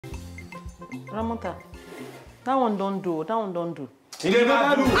Ramonta, that one don't do. That one don't do. You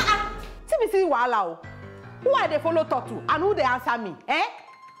never do. See me see wahala. Who are they follow talk to and who they answer me? Eh?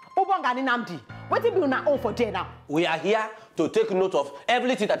 Ubong and Nnamdi. What do you now own for dinner? We are here to take note of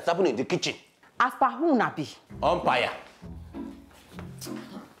everything that is happening in the kitchen. As per who na be? Umpire.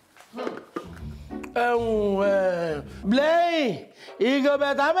 Blame. You go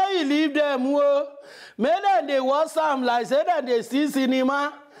better when you leave them. Men and they watch some like say that they see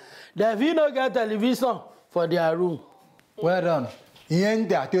cinema. They will not get television for their room. Well done.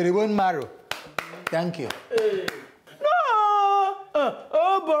 Yenda to the one marrow. Thank you. No,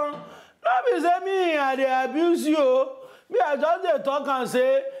 Ubong. Not be say me and they abuse you. Me I just dey talk and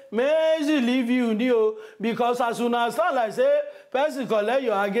say, may she leave you, because as soon as I like say, person collect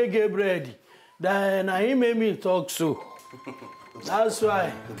your agege bread. Then he made me talk so. That's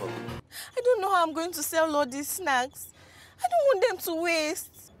why. I don't know how I'm going to sell all these snacks. I don't want them to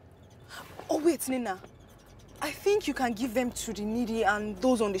waste. Oh wait, Nena. I think you can give them to the needy and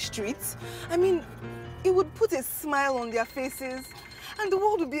those on the streets. I mean, it would put a smile on their faces and the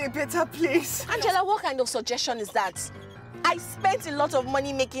world would be a better place. Angela, what kind of suggestion is that? I spent a lot of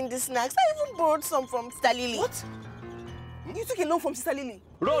money making these snacks. I even borrowed some from Sister Lily. What? You took a loan from Sister Lily?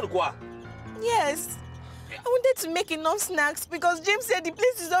 Road quoi? Yes. I wanted to make enough snacks because James said the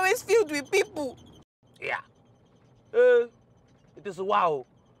place is always filled with people. Yeah. It is wow.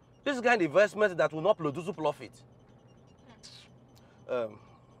 This kind of investment that will not produce profit. I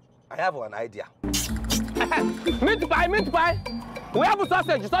have an idea. Meat pie. We have a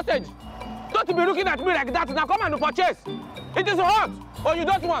sausage. Don't be looking at me like that. Now come and purchase. It is hot. Or you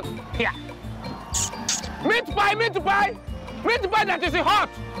don't want. Here. Meat pie. Meat pie that is hot.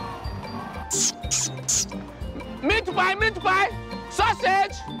 Meat pie.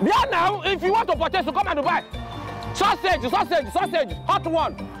 Sausage. There now, if you want to purchase, you come and buy. Sausage. Hot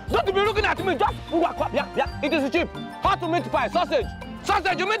one. Don't be looking at me. Just yeah. It is cheap. Hot meat pie. Sausage.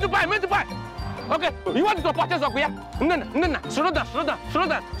 Meat pie. Okay, you want to purchase up here? Nena, slow down.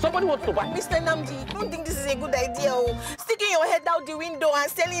 Somebody wants to buy. Mr. Nnamdi, I don't think this is a good idea. Sticking your head out the window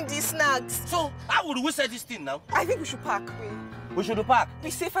and selling these snacks. So, how would we sell this thing now? I think we should park. We should park.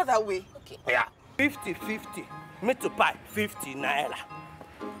 Be safer that way. Okay. Yeah. 50-50. Meat pie, 50 naira.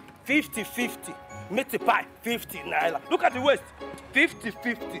 50-50. Meat pie, 50 naira. Look at the waist.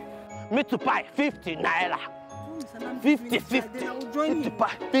 50-50. Meat pie, 50 naira. 50-50. Meat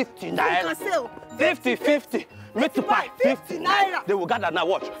pie, 50 naira. 50-50. Meat pie, 50 naira. They will gather now.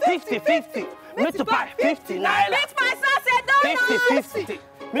 Watch. 50-50. Meat pie, 50 naira. Meat pie sausage donuts. 50-50.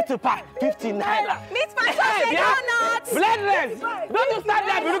 Meat pie, 50 naira. Meat pie sausage donuts. Bloodless. Don't you stand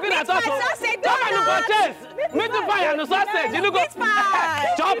there and be looking at us. Come and purchase. Meat pie and the sausage. You look Meat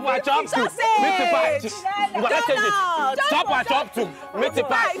pie. Chop two. Meat pie. You gotta change it. Chop two. Meat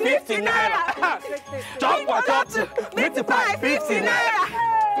pie, 50 naira. Chop two. Meat pie, 50 naira.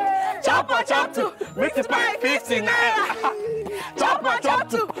 Chop two. Meat pie, 50 naira. Chop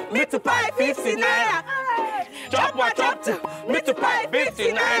two. Meat pie, 50 naira. Chop two. Meat pie,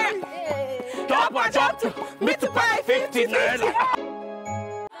 50 naira. Chop two. Meat pie, 50 naira.